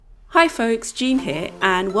Hi folks, Jean here,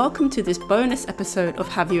 and welcome to this bonus episode of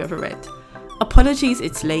Have You Ever Read? Apologies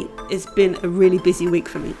it's late, it's been a really busy week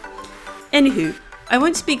for me. Anywho, I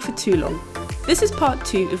won't speak for too long. This is part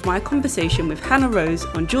 2 of my conversation with Hannah Rose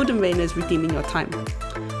on Jordan Raynor's Redeeming Your Time.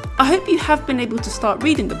 I hope you have been able to start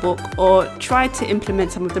reading the book or try to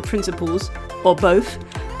implement some of the principles, or both.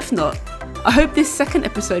 If not, I hope this second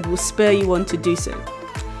episode will spur you on to do so.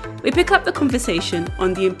 We pick up the conversation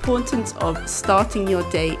on the importance of starting your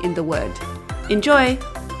day in the Word. Enjoy!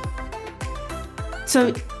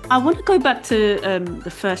 So I want to go back to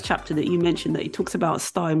the first chapter that you mentioned, that it talks about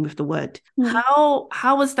starting with the Word. How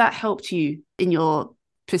has that helped you in your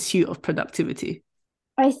pursuit of productivity?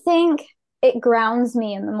 I think it grounds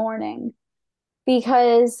me in the morning,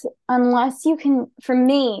 because unless you can, for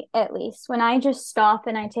me at least, when I just stop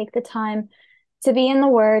and I take the time to be in the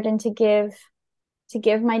Word and to give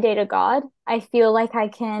my day to God, I feel like I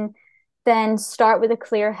can then start with a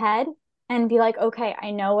clear head and be like, okay,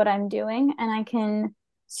 I know what I'm doing, and I can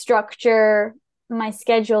structure my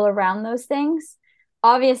schedule around those things.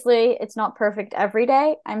 Obviously, it's not perfect every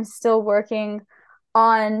day. I'm still working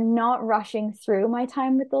on not rushing through my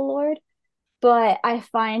time with the Lord, but I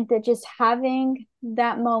find that just having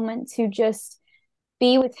that moment to just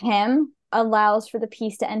be with Him allows for the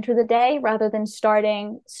peace to enter the day, rather than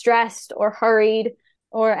starting stressed or hurried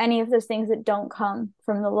or any of those things that don't come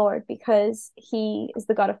from the Lord, because He is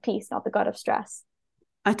the God of peace, not the God of stress.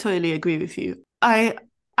 I totally agree with you. I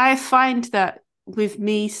find that with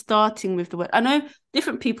me starting with the Word, I know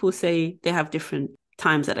different people say they have different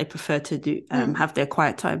times that they prefer to do have their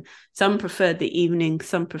quiet time. Some prefer the evening,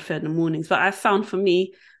 some prefer the mornings. But I found for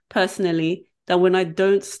me personally that when I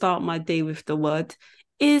don't start my day with the Word,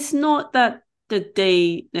 it's not that the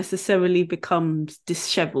day necessarily becomes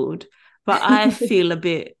disheveled, but I feel a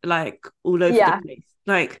bit like all over the Yeah. place.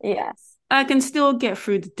 Like Yes. I can still get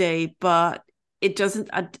through the day, but it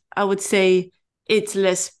doesn't, I would say it's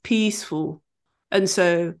less peaceful. And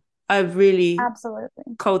so I've really Absolutely.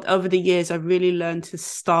 over the years, I've really learned to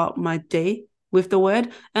start my day with the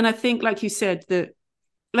Word. And I think, like you said, that,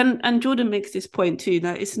 and Jordan makes this point too,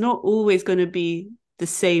 that it's not always going to be the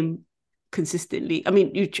same consistently. I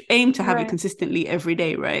mean, you aim to have it Right. consistently every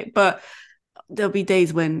day, right? But there'll be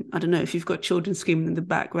days when, I don't know, if you've got children screaming in the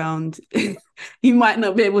background, you might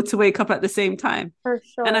not be able to wake up at the same time. For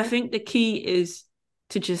And I sure. think the key is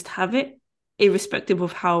to just have it, irrespective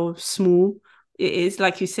of how small it is,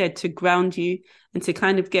 like you said, to ground you and to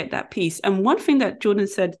kind of get that peace. And one thing that Jordan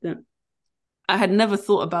said that I had never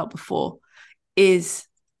thought about before is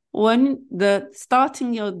when the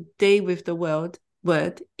starting your day with the word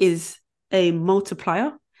is a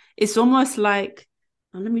multiplier. It's almost like,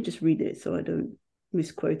 let me just read it so I don't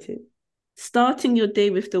misquote it. Starting your day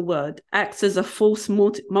with the Word acts as a false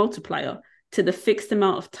multiplier to the fixed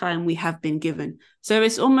amount of time we have been given. So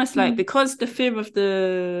it's almost like, because the fear of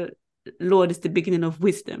the Lord is the beginning of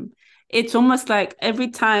wisdom, it's almost like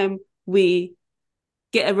every time we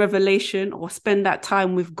get a revelation or spend that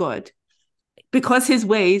time with God, because His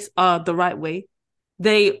ways are the right way,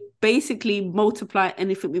 they basically multiply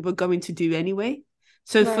anything we were going to do anyway.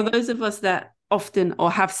 So for Right. those of us that often, or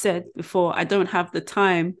have said before, I don't have the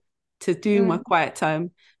time to do my quiet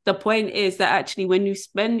time, the point is that actually when you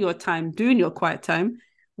spend your time doing your quiet time,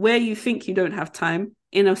 where you think you don't have time,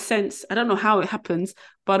 in a sense, I don't know how it happens,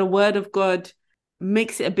 but the Word of God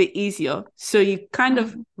makes it a bit easier. So you kind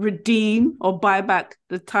of redeem or buy back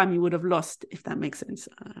the time you would have lost, if that makes sense.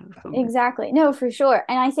 Exactly. No, for sure.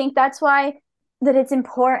 And I think that's why that it's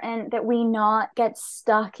important that we not get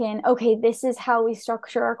stuck in, okay, this is how we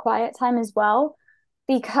structure our quiet time as well.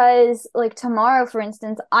 Because like tomorrow, for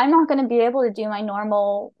instance, I'm not going to be able to do my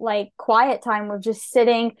normal like quiet time of just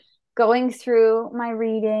sitting, going through my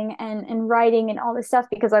reading and writing and all this stuff,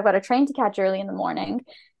 because I've got a train to catch early in the morning.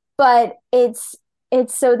 But it's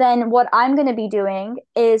so then what I'm going to be doing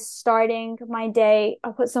is starting my day.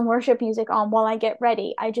 I'll put some worship music on while I get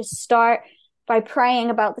ready. I just start by praying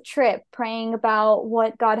about the trip, praying about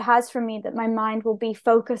what God has for me, that my mind will be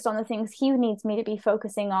focused on the things He needs me to be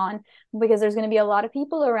focusing on, because there's going to be a lot of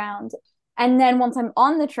people around. And then once I'm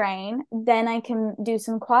on the train, then I can do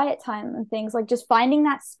some quiet time and things, like just finding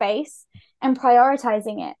that space and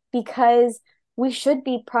prioritizing it, because we should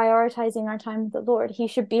be prioritizing our time with the Lord. He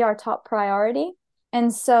should be our top priority.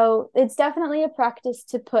 And so it's definitely a practice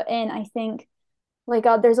to put in. I think, like,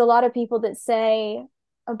 there's a lot of people that say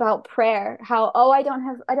about prayer how, oh, I don't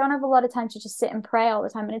have a lot of time to just sit and pray all the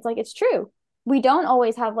time. And it's like, it's true. We don't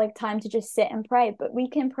always have like time to just sit and pray, but we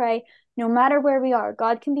can pray no matter where we are.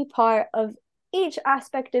 God can be part of each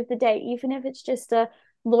aspect of the day, even if it's just a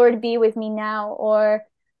Lord, be with me now, or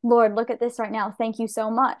Lord, look at this right now. Thank you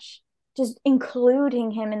so much. just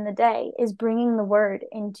including him in the day is bringing the word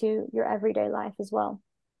into your everyday life as well.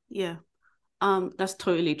 Yeah. That's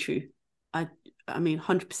totally true. I I mean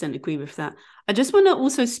 100% agree with that. I just want to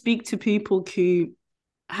also speak to people who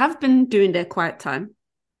have been doing their quiet time.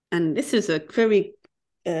 And this is a very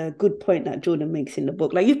good point that Jordan makes in the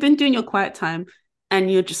book. Like, you've been doing your quiet time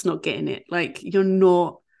and you're just not getting it. Like, you're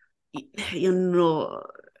not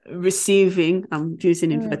receiving, I'm using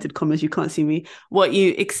Mm, inverted commas, you can't see me, what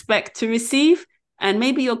you expect to receive. And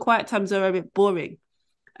maybe your quiet times are a bit boring.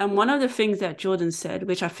 And one of the things that Jordan said,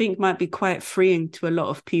 which I think might be quite freeing to a lot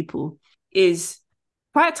of people, is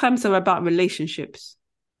quiet times are about relationships.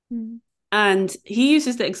 mm, And he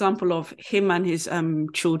uses the example of him and his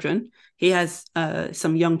children. He has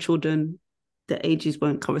some young children. The ages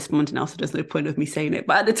won't correspond now, so there's no point of me saying it.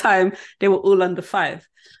 But at the time, they were all under 5.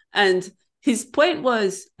 And his point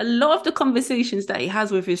was a lot of the conversations that he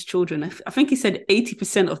has with his children, I think he said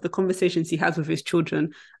 80% of the conversations he has with his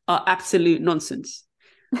children are absolute nonsense.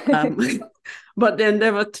 Um, but then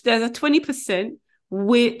there's a 20%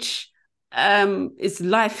 which is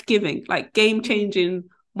life-giving, like mm, game-changing,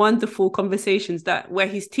 wonderful conversations that where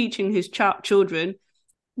he's teaching his children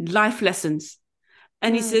life lessons.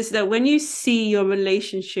 And he mm. says that when you see your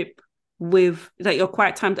relationship with like your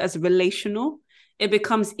quiet time as relational, it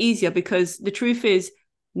becomes easier, because the truth is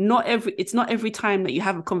it's not every time that you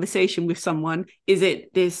have a conversation with someone is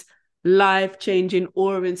it this life-changing,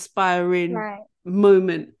 awe-inspiring Right.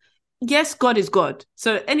 moment. Yes, God is God.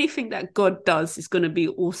 So anything that God does is going to be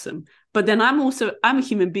awesome. But then I'm a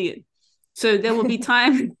human being. So there will be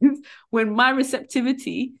times when my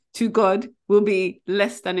receptivity to God will be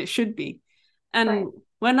less than it should be. Right. And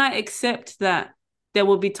when I accept that there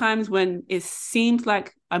will be times when it seems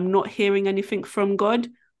like I'm not hearing anything from God,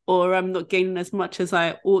 or I'm not gaining as much as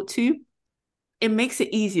I ought to, it makes it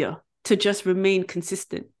easier to just remain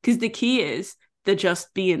consistent. Because the key is the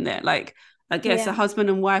just being there. Like, I guess a Yeah. husband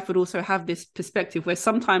and wife would also have this perspective where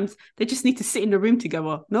sometimes they just need to sit in the room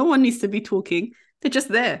together. No one needs to be talking. They're just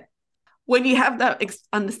there. When you have that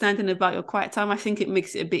understanding about your quiet time, I think it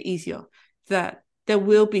makes it a bit easier, that there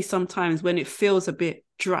will be some times when it feels a bit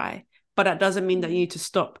dry, but that doesn't mean that you Mm. need to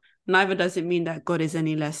stop. Neither does it mean that God is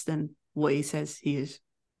any less than what he says he is.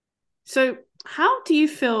 So, how do you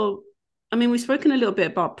feel? I mean, we've spoken a little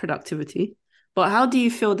bit about productivity, but how do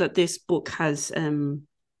you feel that this book has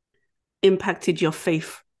impacted your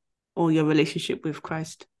faith or your relationship with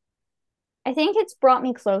Christ? I think it's brought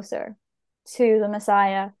me closer to the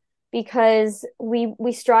Messiah because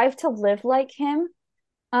we strive to live like him.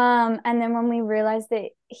 And then when we realize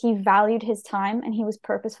that he valued his time and he was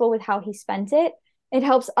purposeful with how he spent it, it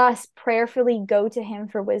helps us prayerfully go to him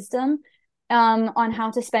for wisdom, on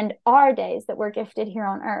how to spend our days that we're gifted here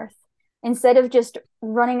on earth. Instead of just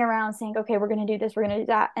running around saying, okay, we're going to do this, we're going to do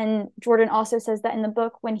that. And Jordan also says that in the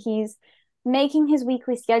book when he's making his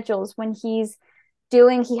weekly schedules, when he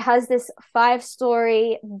has this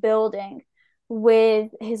 5-story building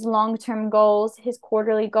with his long-term goals, his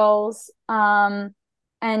quarterly goals, and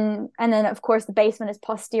then of course the basement is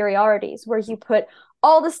posteriorities, where you put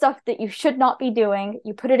all the stuff that you should not be doing,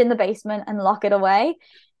 you put it in the basement and lock it away.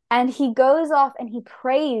 And he goes off and he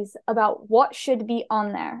prays about what should be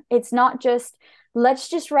on there. It's not just let's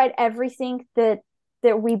just write everything that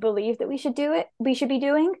we believe that we should be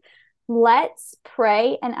doing. Let's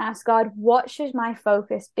pray and ask God, what should my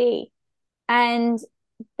focus be? And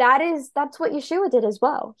that's what Yeshua did as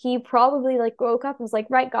well. He probably like woke up and was like,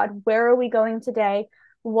 right, God, where are we going today?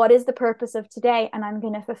 What is the purpose of today? And I'm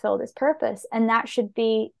going to fulfill this purpose. And that should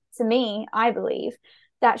be, to me, I believe,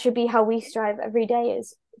 that should be how we strive every day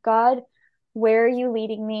is God, where are you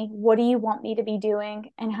leading me? What do you want me to be doing?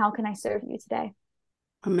 And how can I serve you today?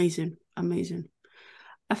 Amazing, amazing.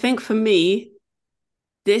 I think for me,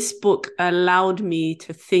 this book allowed me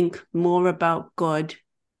to think more about God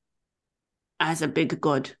as a big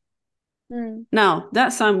God. Mm. Now,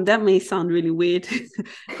 that may sound really weird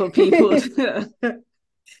for people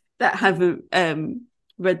that haven't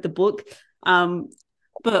read the book. Um,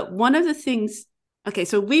 but one of the things, okay,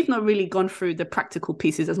 so we've not really gone through the practical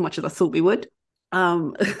pieces as much as I thought we would.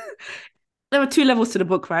 Um, there are 2 levels to the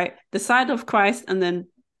book, right? The side of Christ, and then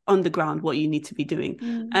on the ground, what you need to be doing.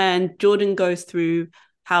 Mm. And Jordan goes through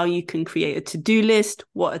how you can create a to-do list,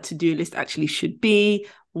 what a to-do list actually should be,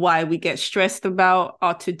 why we get stressed about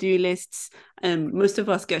our to-do lists. Most of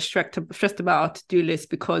us get stressed about our to-do list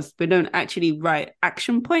because we don't actually write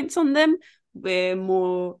action points on them. We're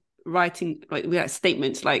more writing, like, we have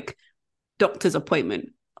statements like doctor's appointment.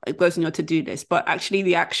 It goes on your to-do list, but actually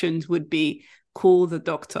the actions would be call the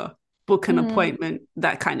doctor, book an Mm. appointment,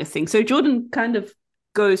 that kind of thing. So Jordan kind of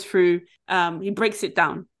goes through, he breaks it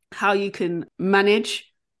down. how you can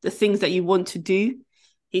manage the things that you want to do.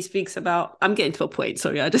 He speaks about, I'm getting to a point,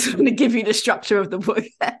 sorry, I just want to give you the structure of the book.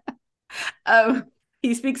 um,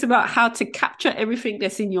 he speaks about how to capture everything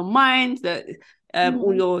that's in your mind, that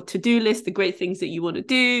all your to-do list, the great things that you want to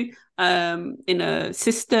do, in a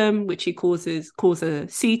system which he calls a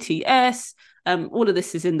CTS. All of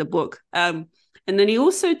this is in the book. And then he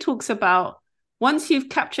also talks about, once you've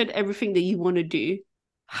captured everything that you want to do,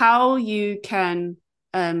 how you can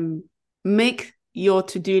make your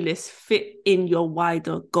to-do list fit in your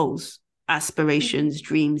wider goals, aspirations,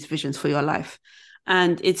 dreams, visions for your life.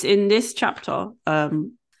 And it's in this chapter,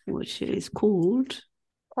 which is called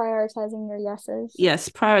Prioritizing your yeses. Yes,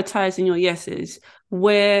 prioritizing your yeses,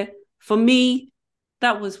 where for me,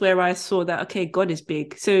 that was where I saw that, okay, God is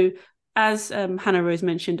big. So as Hannah Rose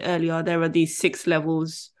mentioned earlier, there are these 6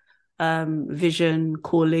 levels, vision,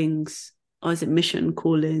 callings, or is it mission,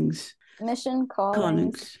 callings? Mission,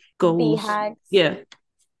 callings, goals. BHAGs. Yeah.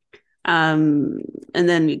 And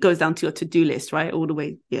then it goes down to your to-do list, right? All the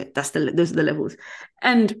way. Yeah, those are the levels.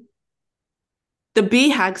 And the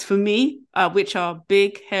BHAGs for me, which are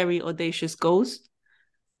big, hairy, audacious goals,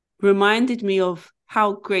 reminded me of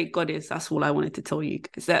how great God is. That's all I wanted to tell you.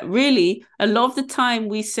 Is that really, a lot of the time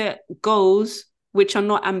we set goals which are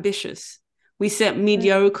not ambitious. We set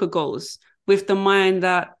mediocre goals with the mind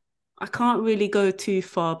that I can't really go too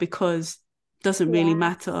far because it doesn't really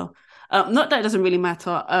matter. Not that it doesn't really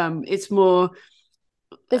matter. It's more,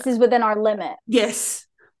 this is within our limit. Yes.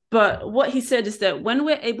 But what he said is that when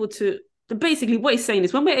we're able to, basically what he's saying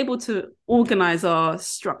is, when we're able to organize our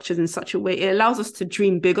structures in such a way, it allows us to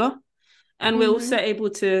dream bigger. And we're also able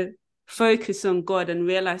to focus on God and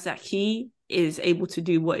realize that he is able to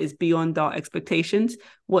do what is beyond our expectations,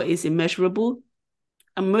 what is immeasurable.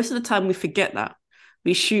 And most of the time we forget that.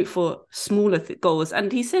 We shoot for smaller goals.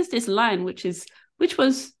 And he says this line, which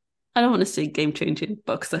was, I don't want to say game changing,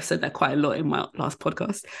 but because I've said that quite a lot in my last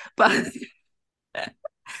podcast. But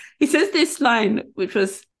he says this line, which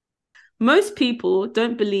was, most people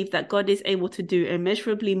don't believe that God is able to do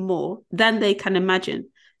immeasurably more than they can imagine.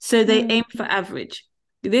 So they aim for average.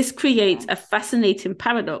 This creates a fascinating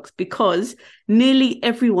paradox because nearly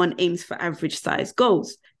everyone aims for average size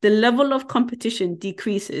goals. The level of competition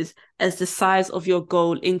decreases as the size of your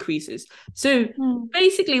goal increases. So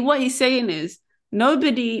basically what he's saying is,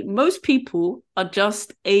 most people are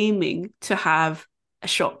just aiming to have a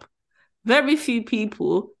shop. Very few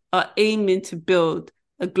people are aiming to build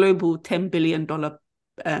a global $10 billion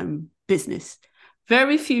business.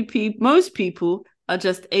 Most people are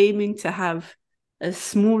just aiming to have a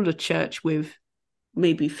smaller church with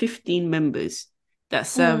maybe 15 members that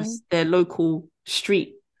serves their local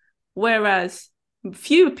street. Whereas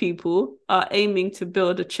few people are aiming to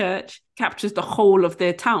build a church captures the whole of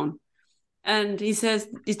their town. And he says,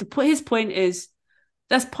 his point is,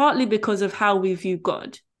 that's partly because of how we view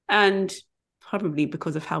God, and probably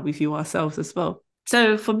because of how we view ourselves as well.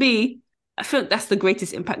 So for me, I feel that's the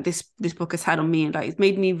greatest impact this book has had on me. And like, it's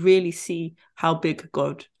made me really see how big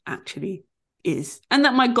God actually is. And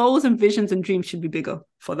that my goals and visions and dreams should be bigger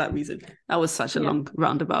for that reason. That was such a long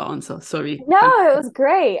roundabout answer. Sorry. No, it was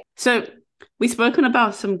great. So we've spoken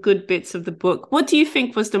about some good bits of the book. What do you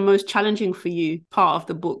think was the most challenging for you part of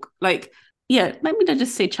the book? Like, yeah, maybe not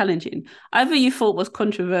just say challenging. Either you thought was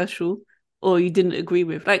controversial or you didn't agree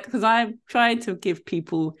with. Like, because I tried to give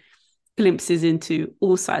people glimpses into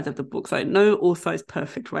all sides of the book. Like, no author is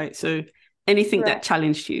perfect, right? So anything that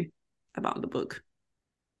challenged you about the book?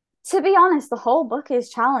 To be honest, the whole book is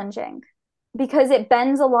challenging because it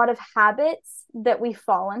bends a lot of habits that we've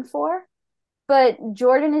fallen for. But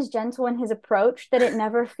Jordan is gentle in his approach that it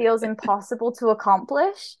never feels impossible to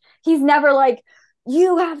accomplish. He's never like,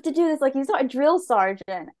 you have to do this. Like, he's not a drill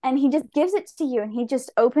sergeant. And he just gives it to you. And he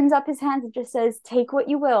just opens up his hands and just says, take what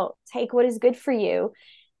you will. Take what is good for you.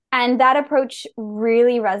 And that approach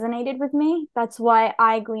really resonated with me. That's why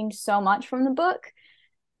I gleaned so much from the book.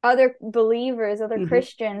 Other believers, other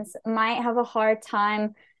Christians might have a hard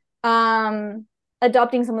time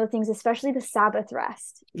adopting some of the things, especially the Sabbath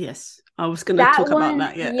rest. Yes, I was going to talk about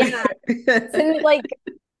that. Yeah. So like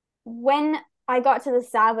when I got to the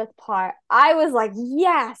Sabbath part, I was like,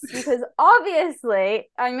 yes, because obviously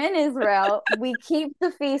I'm in Israel. We keep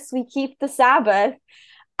the feast, we keep the Sabbath.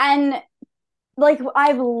 And like,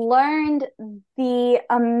 I've learned the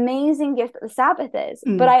amazing gift that the Sabbath is,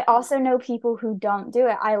 but I also know people who don't do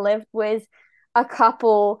it. I lived with a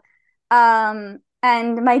couple, and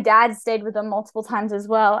my dad stayed with them multiple times as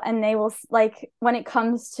well. And they will, like, when it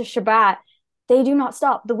comes to Shabbat, they do not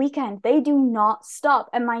stop. The weekend, they do not stop.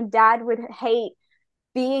 And my dad would hate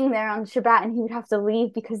being there on Shabbat, and he would have to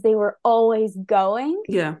leave because they were always going.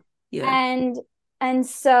 Yeah. Yeah. And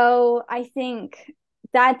so I think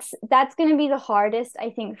that's going to be the hardest, I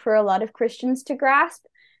think, for a lot of Christians to grasp.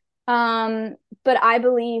 But I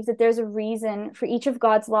believe that there's a reason for each of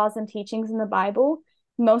God's laws and teachings in the Bible.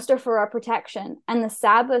 Most are for our protection. And the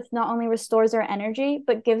Sabbath not only restores our energy,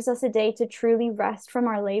 but gives us a day to truly rest from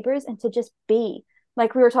our labors and to just be,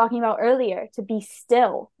 like we were talking about earlier, to be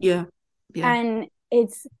still. Yeah. Yeah. And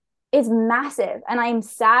it's massive. And I'm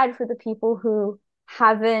sad for the people who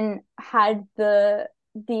haven't had the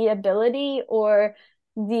ability or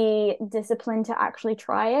the discipline to actually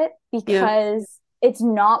try it, Yeah. because it's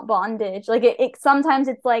not bondage. Like it sometimes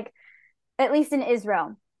it's like, at least in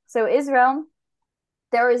Israel. So Israel,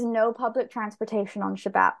 there is no public transportation on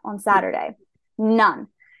Shabbat, on Saturday. None.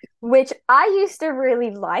 Which I used to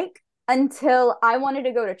really like until I wanted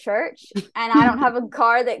to go to church, and I don't have a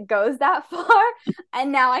car that goes that far.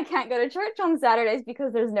 And now I can't go to church on Saturdays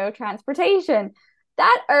because there's no transportation.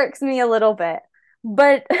 That irks me a little bit.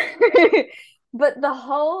 But but the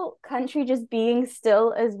whole country just being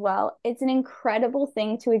still as well, it's an incredible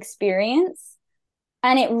thing to experience.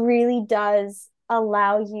 And it really does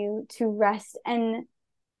allow you to rest and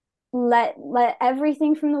let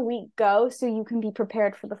everything from the week go so you can be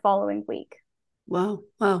prepared for the following week. Wow.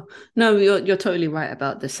 Wow. No, you're totally right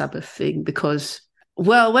about the Sabbath thing, because,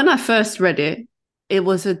 well, when I first read it, it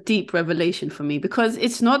was a deep revelation for me, because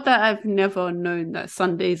it's not that I've never known that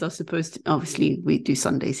Sundays are supposed to, obviously we do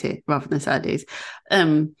Sundays here rather than Saturdays.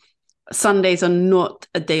 Sundays are not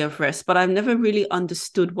a day of rest, but I've never really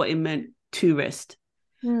understood what it meant to rest.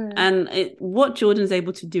 And what Jordan's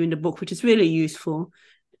able to do in the book, which is really useful,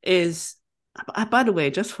 is, by the way,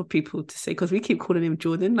 just for people to say, because we keep calling him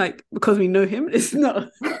Jordan, like, because we know him, it's not.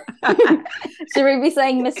 Should we be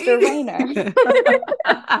saying Mr. Raynor?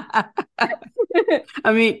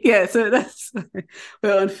 I mean, yeah, so that's,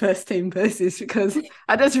 we're on first name basis, because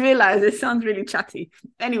I just realized it sounds really chatty.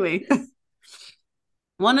 Anyway,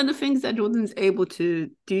 one of the things that Jordan's able to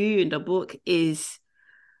do in the book is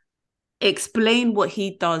explain what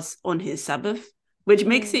he does on his Sabbath, which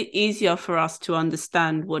makes it easier for us to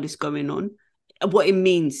understand what is going on, what it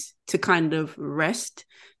means to kind of rest,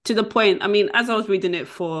 to the point. I mean, as I was reading it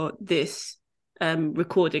for this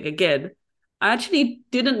recording again, I actually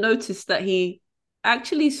didn't notice that he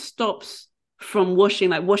actually stops from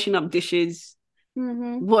washing up dishes,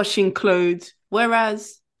 washing clothes,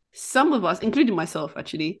 whereas some of us, including myself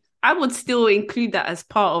actually, I would still include that as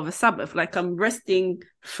part of a Sabbath. Like, I'm resting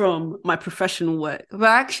from my professional work. But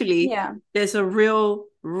actually, there's a real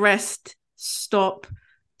rest, stop,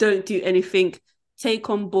 don't do anything,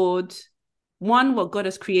 take on board, one, what God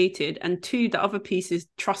has created, and two, the other piece is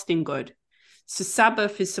trusting God. So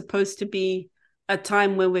Sabbath is supposed to be a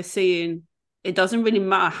time where we're saying, it doesn't really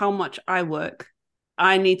matter how much I work.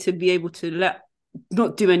 I need to be able to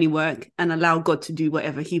not do any work and allow God to do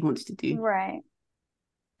whatever he wants to do. Right.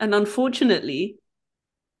 And unfortunately,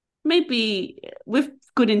 maybe with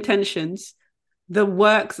good intentions, the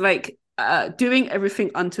works, like doing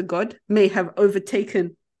everything unto God, may have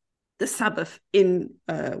overtaken the Sabbath in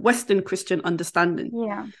Western Christian understanding.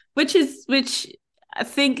 Yeah. Which I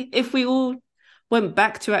think, if we all went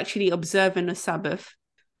back to actually observing a Sabbath,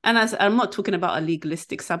 and as I'm not talking about a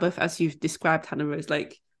legalistic Sabbath as you've described, Hannah Rose,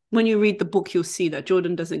 like, when you read the book, you'll see that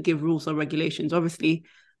Jordan doesn't give rules or regulations. Obviously,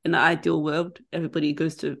 in the ideal world, everybody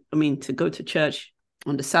goes to go to church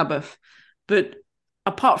on the Sabbath. But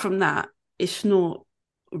apart from that, it's not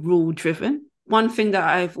rule driven. One thing that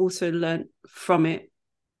I've also learned from it,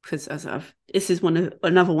 because this is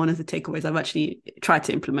another one of the takeaways I've actually tried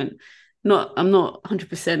to implement. I'm not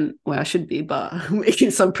 100% where I should be, but I'm making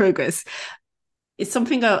some progress. It's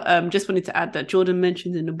something I just wanted to add that Jordan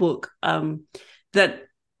mentions in the book, that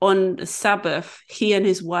on the Sabbath, he and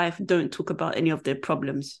his wife don't talk about any of their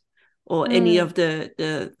problems or any of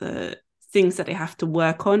the things that they have to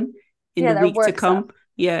work on in the week to come. Stuff.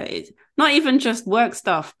 Yeah, it's not even just work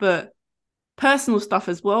stuff, but personal stuff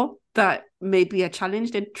as well that may be a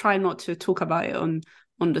challenge. They try not to talk about it on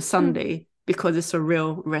the Sunday because it's a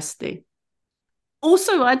real rest day.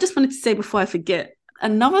 Also, I just wanted to say before I forget,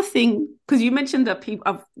 another thing, because you mentioned that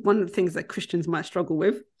one of the things that Christians might struggle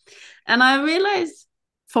with, and I realized,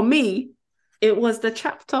 for me, it was the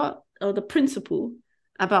chapter or the principle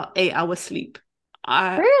about 8 hours sleep.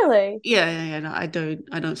 Really? Yeah. No, I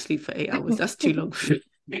don't sleep for 8 hours. That's too long for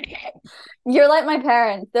me. You're like my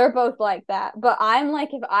parents. They're both like that. But I'm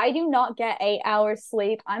like, if I do not get 8 hours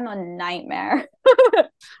sleep, I'm a nightmare.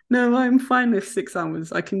 No, I'm fine with 6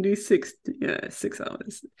 hours. I can do 6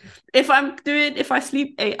 hours. If I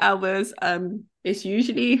sleep 8 hours, it's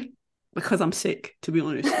usually because I'm sick, to be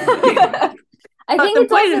honest. I But think the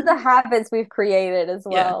it's point also is, the habits we've created as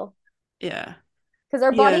yeah, well, yeah, because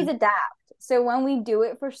our yeah. bodies adapt. So when we do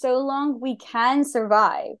it for so long, we can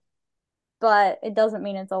survive, but it doesn't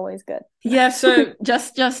mean it's always good. Yeah, so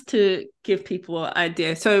just to give people an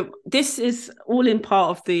idea. So this is all in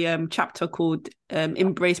part of the chapter called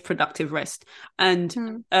Embrace Productive Rest. And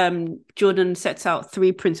Hmm. Jordan sets out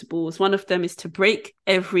 3 principles. One of them is to break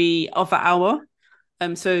every other hour.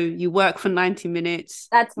 So you work for 90 minutes,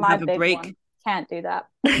 That's you my have a big break. one. Can't do that.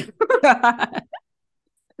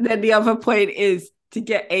 Then the other point is to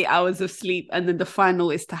get 8 hours of sleep. And then the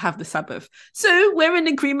final is to have the Sabbath. So we're in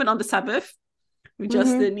agreement on the Sabbath. We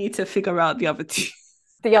just Hmm. need to figure out the other 2.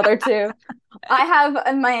 The other two. I have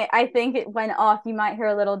I think it went off. You might hear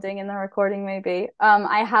a little ding in the recording, maybe.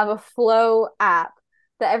 I have a Flow app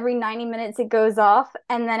that every 90 minutes it goes off,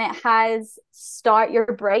 and then it has start your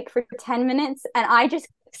break for 10 minutes, and I just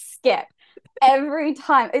skip every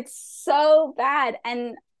time. It's so bad.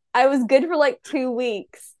 And I was good for like 2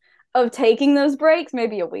 weeks of taking those breaks,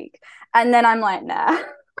 maybe a week. And then I'm like, nah.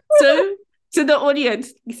 So, to the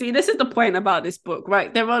audience, you see, this is the point about this book,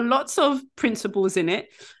 right? There are lots of principles in it.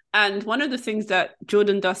 And one of the things that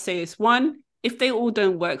Jordan does say is, one, if they all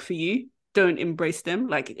don't work for you, don't embrace them.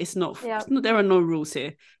 Like Yeah. there are no rules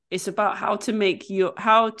here. It's about how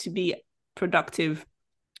to be productive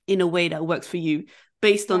in a way that works for you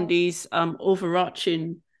based on Right. these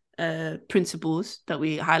overarching principles that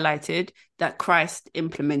we highlighted that Christ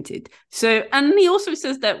implemented. So, and he also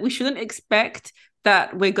says that we shouldn't expect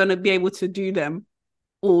that we're going to be able to do them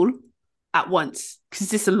all at once, because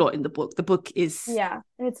there's a lot in the book. The book is Yeah,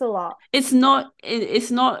 it's a lot. it's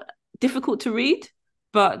not difficult to read,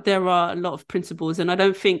 but there are a lot of principles, and I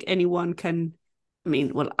don't think anyone can. I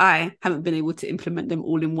mean, well, I haven't been able to implement them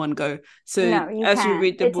all in one go. So No, you as you can't.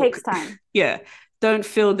 read the It book, takes time. yeah, don't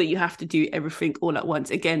feel that you have to do everything all at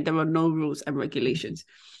once. Again, there are no rules and regulations.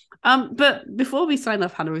 But before we sign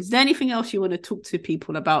off, Hannah, is there anything else you want to talk to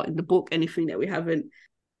people about in the book? Anything that we haven't?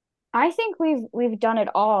 I think we've done it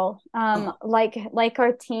all. Oh, Like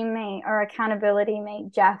our teammate, our accountability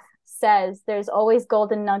mate Jeff says, there's always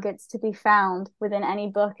golden nuggets to be found within any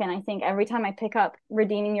book. And I think every time I pick up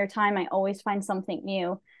Redeeming Your Time, I always find something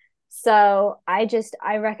new. So I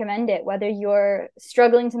recommend it, whether you're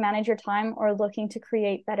struggling to manage your time or looking to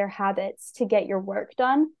create better habits to get your work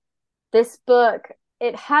done. This book,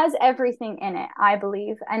 it has everything in it, I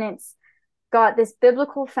believe, and it's got this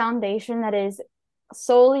biblical foundation that is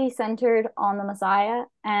solely centered on the Messiah.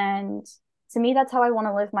 And to me, that's how I want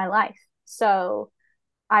to live my life. So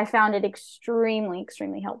I found it extremely,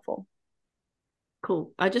 extremely helpful.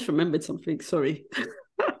 cool. I just remembered something. Sorry.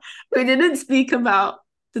 We didn't speak about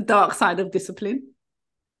the dark side of discipline.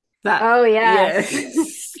 That, Oh, yeah.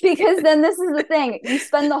 yes. Because then this is the thing, you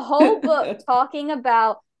spend the whole book talking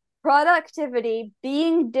about productivity,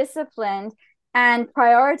 being disciplined, and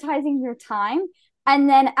prioritizing your time. And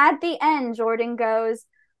then at the end, Jordan goes,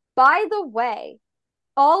 by the way,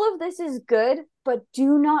 all of this is good, but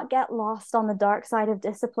do not get lost on the dark side of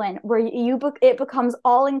discipline, where it becomes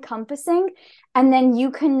all encompassing, and then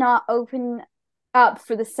you cannot open up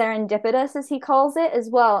for the serendipitous, as he calls it, as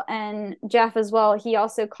well. And Jeff as well, he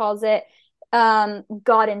also calls it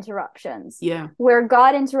God interruptions, Yeah. where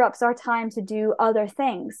God interrupts our time to do other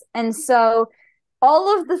things. And so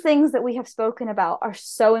all of the things that we have spoken about are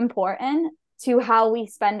so important to how we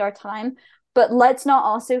spend our time. But let's not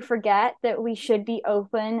also forget that we should be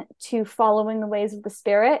open to following the ways of the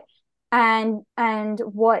Spirit and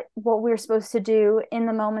what we're supposed to do in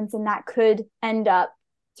the moments, and that could end up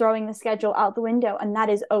throwing the schedule out the window, and that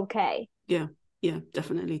is okay. Yeah. Yeah,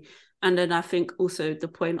 definitely. And then I think also the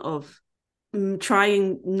point of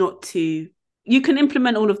trying not to, you can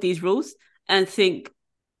implement all of these rules and think,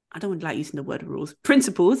 I don't like using the word rules,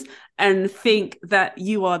 principles, and think that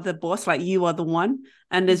you are the boss, like you are the one.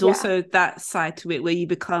 And there's Yeah. also that side to it where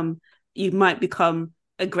you might become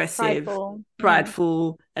aggressive, Prideful. Yeah.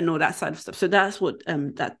 prideful, and all that side of stuff. So that's what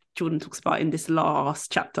that Jordan talks about in this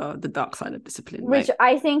last chapter, the dark side of discipline, Which right?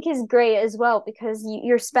 I think is great as well, because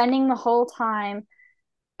you're spending the whole time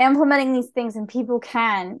implementing these things, and people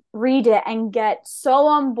can read it and get so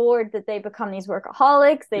on board that they become these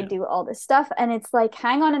workaholics, they Yeah. do all this stuff, and it's like,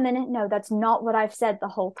 hang on a minute, no, that's not what I've said the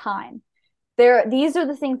whole time. These are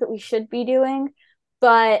the things that we should be doing,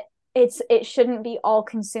 but it shouldn't be all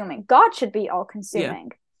consuming. God should be all Yeah.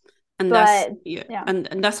 consuming. And that's But yeah. yeah.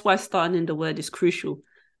 And that's why starting in the word is crucial.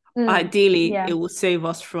 Ideally, Yeah, it will save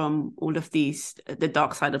us from all of these, the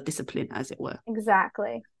dark side of discipline, as it were.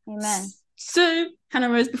 exactly. Amen. So, Hannah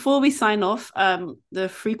Rose, before we sign off, the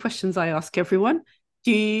 3 questions I ask everyone.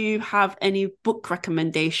 Do you have any book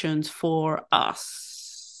recommendations for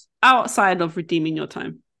us outside of redeeming your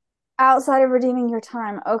time? Outside of redeeming your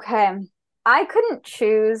time. Okay. I couldn't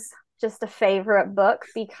choose just a favorite book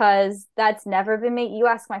because that's never been me. You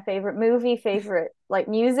ask my favorite movie, favorite like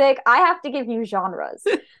music. I have to give you genres.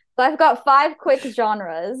 So I've got 5 quick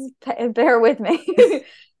genres. Bear with me.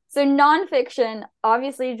 So nonfiction,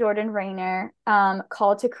 obviously Jordan Raynor,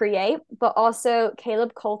 Call to Create, but also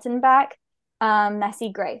Caleb Coltonback,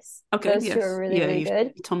 Messy Grace. Okay, Those 2 yes. are really, Yeah, really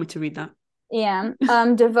good. you told me to read that. Yeah.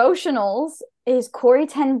 Devotionals is Corey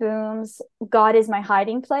Ten Boom's God is My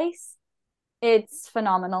Hiding Place. It's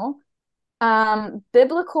phenomenal.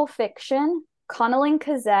 Biblical fiction, Connelly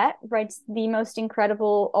Cassette writes the most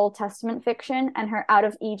incredible Old Testament fiction, and her Out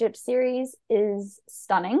of Egypt series is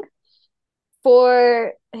stunning.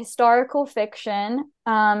 For historical fiction,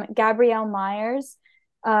 Gabrielle Myers,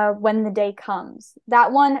 When the Day Comes.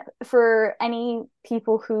 That one, for any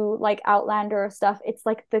people who like Outlander or stuff, it's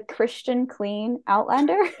like the Christian clean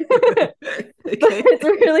Outlander. But Okay. it's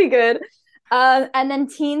really good. And then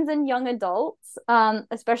teens and young adults,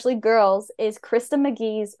 especially girls, is Krista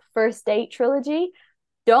McGee's First Date trilogy.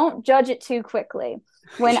 Don't judge it too quickly.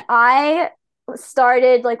 When I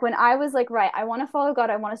started, like when I was like, right, I want to follow God,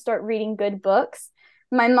 I want to start reading good books.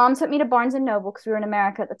 My mom took me to Barnes and Noble because we were in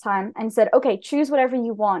America at the time and said, okay, choose whatever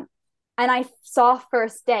you want. And I saw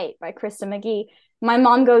First Date by Krista McGee. My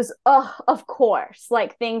mom goes, oh, of course,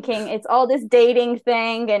 like thinking it's all this dating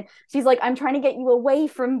thing. And she's like, I'm trying to get you away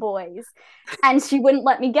from boys. And she wouldn't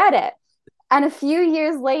let me get it. And a few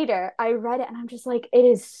years later, I read it and I'm just like, it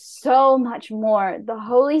is so much more. The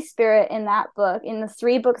Holy Spirit in that book, in the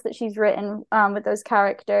 3 books that she's written with those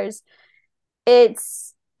characters, it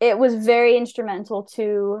was very instrumental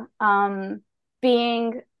to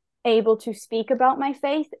being able to speak about my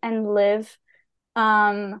faith and live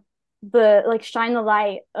the like shine the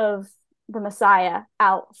light of the Messiah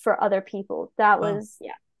out for other people. That was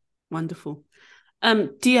Wonderful. Do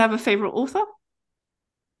you have a favorite author?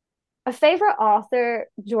 A favorite author,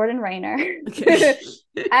 Jordan Raynor. Okay.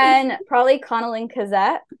 And probably Connelly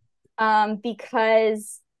Cassette,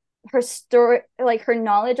 because her story, like her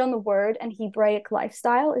knowledge on the word and Hebraic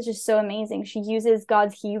lifestyle is just so amazing. She uses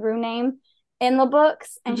God's Hebrew name in the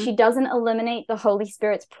books, and she doesn't eliminate the Holy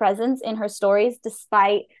Spirit's presence in her stories,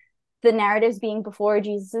 despite the narratives being before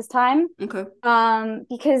Jesus's time. Okay.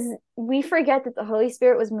 Because we forget that the Holy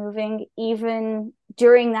Spirit was moving even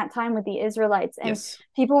during that time with the Israelites, and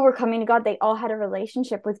people were coming to God. They all had a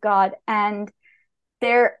relationship with God, and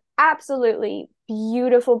they're absolutely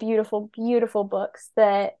beautiful, beautiful, beautiful books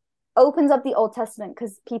that opens up the Old Testament,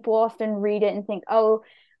 because people often read it and think, oh,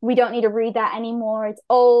 we don't need to read that anymore. It's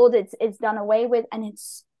old. It's done away with. And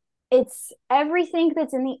it's everything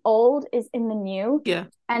that's in the old is in the new. Yeah.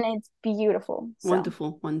 And it's beautiful. So.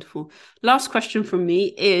 Wonderful. Last question from me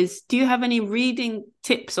is, do you have any reading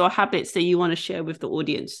tips or habits that you want to share with the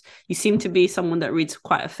audience? You seem to be someone that reads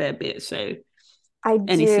quite a fair bit, so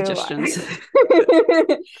any suggestions?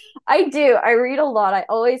 I do. I read a lot. I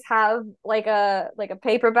always have like a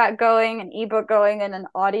paperback going, an ebook going, and an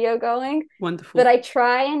audio going. Wonderful. But I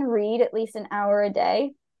try and read at least an hour a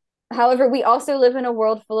day. However, we also live in a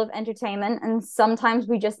world full of entertainment, and sometimes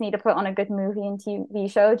we just need to put on a good movie and TV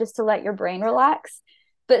show just to let your brain relax.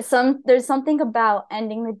 But there's something about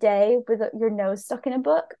ending the day with your nose stuck in a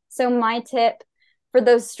book. So my tip for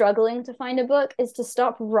those struggling to find a book is to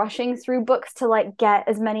stop rushing through books to like get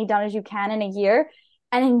as many done as you can in a year,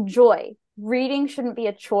 and enjoy. Reading shouldn't be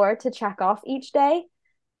a chore to check off each day.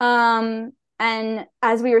 And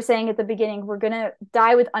as we were saying at the beginning, we're going to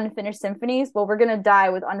die with unfinished symphonies. Well, we're going to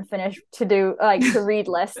die with unfinished to read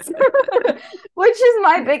lists, which is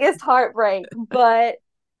my biggest heartbreak. But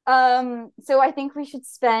so I think we should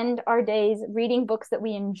spend our days reading books that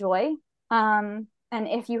we enjoy. And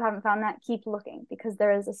if you haven't found that, keep looking, because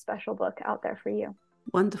there is a special book out there for you.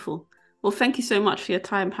 Wonderful. Well, thank you so much for your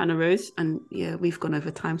time, Hannah Rose. And yeah, we've gone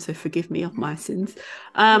over time, so forgive me of my sins.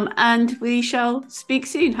 And we shall speak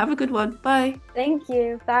soon. Have a good one. Bye. Thank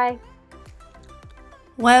you. Bye.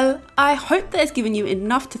 Well, I hope that has given you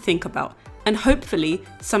enough to think about, and hopefully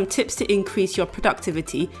some tips to increase your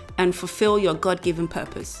productivity and fulfill your God-given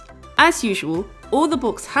purpose. As usual, all the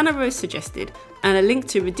books Hannah Rose suggested and a link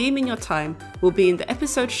to redeeming your time will be in the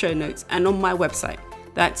episode show notes and on my website.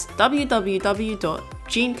 That's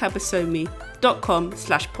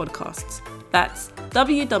www.jeancabasomi.com/podcasts. That's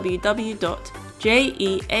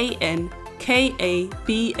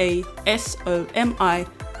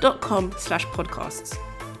www.jeancabasomi.com/podcasts.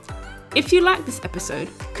 If you like this episode,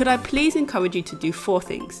 could I please encourage you to do 4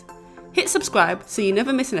 things? Hit subscribe so you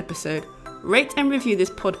never miss an episode. rate and review this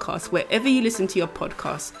podcast wherever you listen to your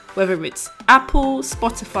podcasts, whether it's Apple,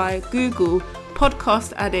 Spotify, Google,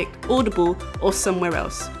 Podcast Addict, Audible, or somewhere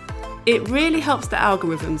else. It really helps the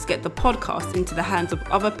algorithms get the podcast into the hands of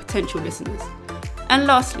other potential listeners. And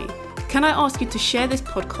lastly, can I ask you to share this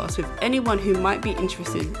podcast with anyone who might be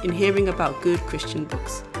interested in hearing about good Christian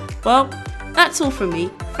books? Well, that's all from me.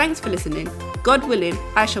 Thanks for listening. God willing,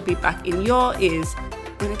 I shall be back in your ears,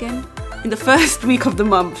 when again? In the first week of the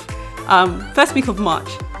month, first week of March.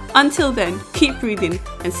 Until then, keep breathing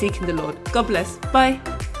and seeking the Lord. God bless. Bye.